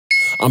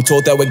I'm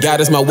told that with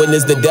God as my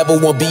witness, the devil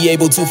won't be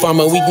able to find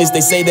my weakness. They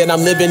say that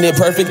I'm living it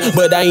perfect,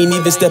 but I ain't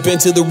even step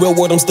into the real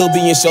world. I'm still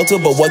being sheltered,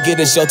 but what get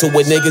a shelter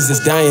when niggas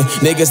is dying?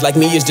 Niggas like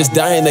me is just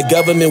dying. The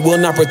government will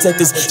not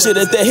protect us. Shit,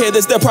 if they hear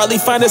this, they'll probably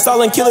find us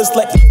all and kill us.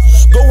 Like,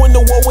 going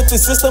to war with the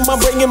system.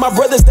 I'm bringing my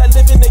brothers that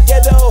live in the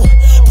ghetto.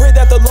 Pray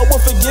that the Lord will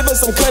forgive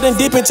us. I'm cutting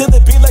deep into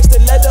the beat like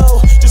stiletto.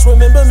 Just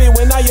remember me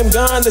when I am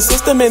gone. The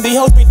system and the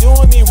hoes be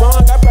doing me wrong.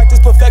 I practice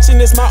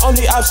perfection, it's my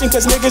only option,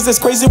 cause niggas is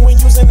crazy when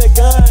using a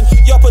gun.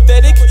 Y'all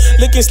pathetic,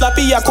 looking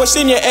sloppy, I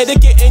question your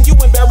etiquette, and you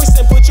embarrassed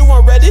and put you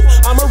on Reddit.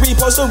 I'ma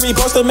repost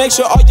to make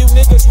sure all you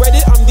niggas read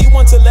it. I'm the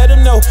one to let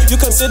them know. You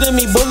consider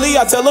me bully,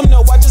 I tell them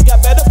no. I just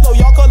got better flow.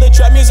 Y'all call it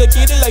trap music,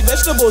 eat it like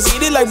vegetables,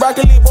 eat it like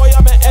broccoli, boy,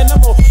 I'm an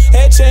animal.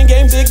 Head chain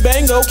game, big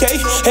bang,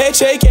 okay. Head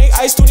chain gang,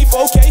 ice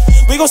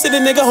 24K. We gon' sit a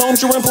nigga home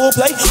during pool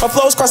play. My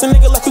flows cross a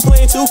nigga like who's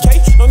playing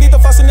 2K. No need to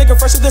fuss a nigga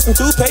fresher than some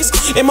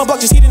toothpaste. In my block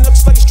just heating up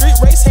just like a street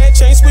race. Head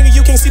chain swinging,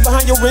 you can't see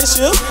behind your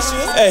windshield.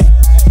 Hey.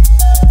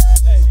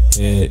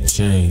 Head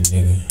chain,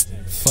 nigga.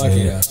 Fuck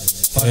it up.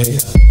 Fuck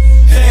it up.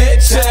 Head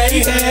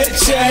chain, head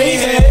chain,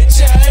 head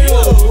chain,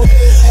 ooh.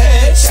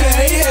 Head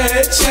chain,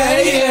 head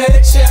chain,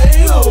 head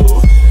chain,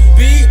 ooh.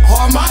 Beat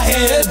on my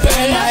head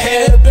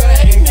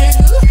bang,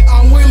 nigga.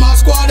 I'm with my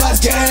squad, that's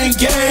gang,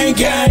 gang,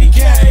 gang,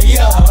 gang,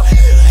 yeah.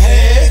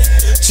 Head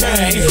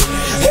chain,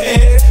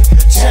 head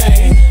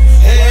chain,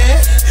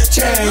 head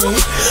chain,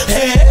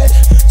 head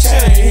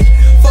chain.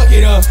 Fuck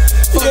it up,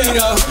 fuck it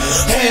up.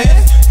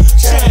 Head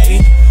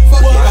chain,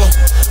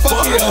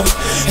 fuck it up,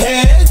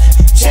 head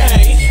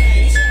chain.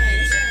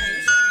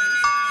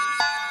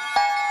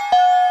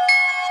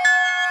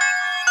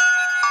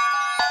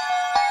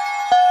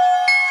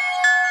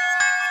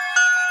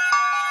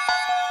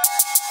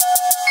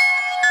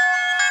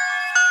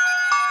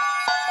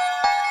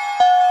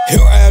 Here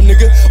I am,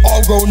 nigga,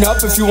 all grown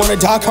up. If you wanna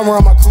die, come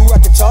around my crew,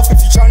 acting tough.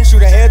 If you tryna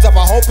shoot a heads up,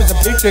 I hope it's a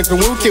picnic and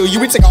we'll kill you.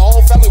 We take a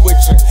whole family with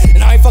you.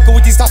 And I ain't fucking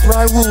with these thoughts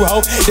around rude,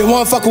 ho. They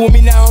want fucking with me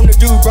now, I'm the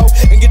dude, bro.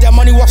 And get that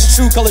money, watch the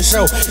True Color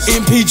show.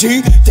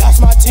 MPG, that's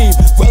my team.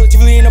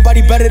 Relatively ain't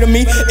nobody better than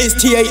me. It's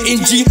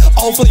TANG.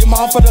 All for your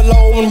mom for the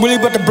low. And really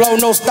about to blow,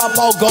 no stop,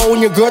 all go.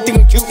 And your girl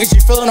think I'm cute and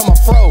she feeling I'm a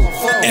fro.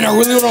 And I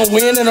really wanna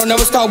win and I'll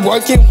never stop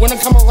working. When I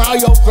come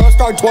around, yo, girl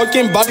start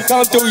twerking. About to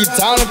come through your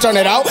town and turn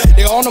it out.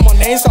 They all know my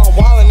name, so I'm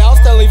wildin' out.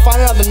 Steadily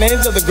finding out the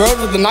names of the girls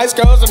with the nice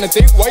girls and the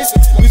thick waist.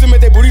 Losing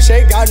with their booty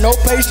shake, got no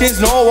patience,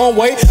 no I won't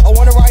wait. I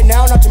want it right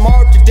now, not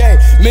tomorrow, today.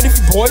 Men if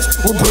you boys,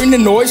 we'll bring the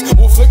noise.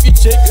 We'll flip your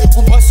chick,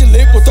 we'll bust your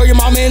lip. We'll throw your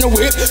mama in the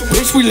whip.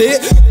 Bitch, we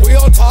lit, we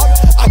on top.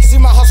 I can see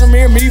my house from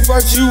here, me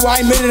versus you.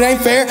 I admit it ain't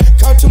fair.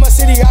 Come to my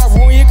city, I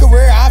ruin your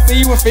career. I feel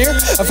you in fear.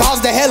 If I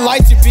was the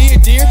headlights, you'd be a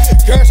deer.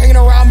 Girls hanging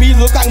around me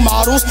look like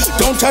models.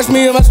 Don't touch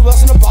me unless we're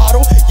in a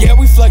bottle. Yeah,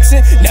 we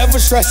flexing, never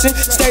stressing.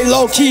 Stay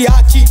low key,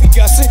 I keep it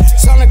guessing.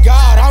 Son of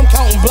God, I'm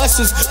counting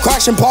blessings.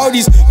 Crashing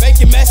parties,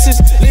 making messes,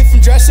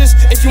 lifting dresses.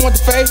 If you want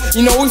the fade,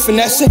 you know we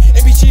finessing.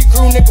 MBG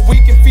crew, nigga,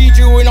 we can feed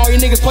you. And all you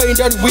niggas playing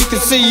dirty, we can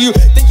see you.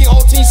 Think your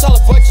whole team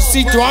solid, but you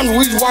see through. I'm the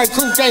reason why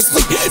crew can't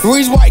sleep. The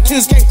reason why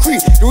kids can't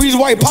creep. The reason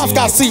why pops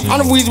got sleep.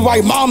 I'm the reason why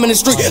your mom in the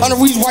street. I'm the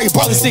reason why your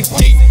brother 6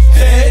 deep.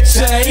 Head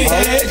chain,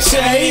 head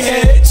chain,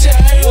 head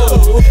chain,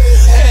 ooh.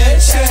 Head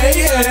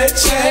chain, head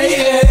chain,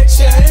 head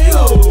chain.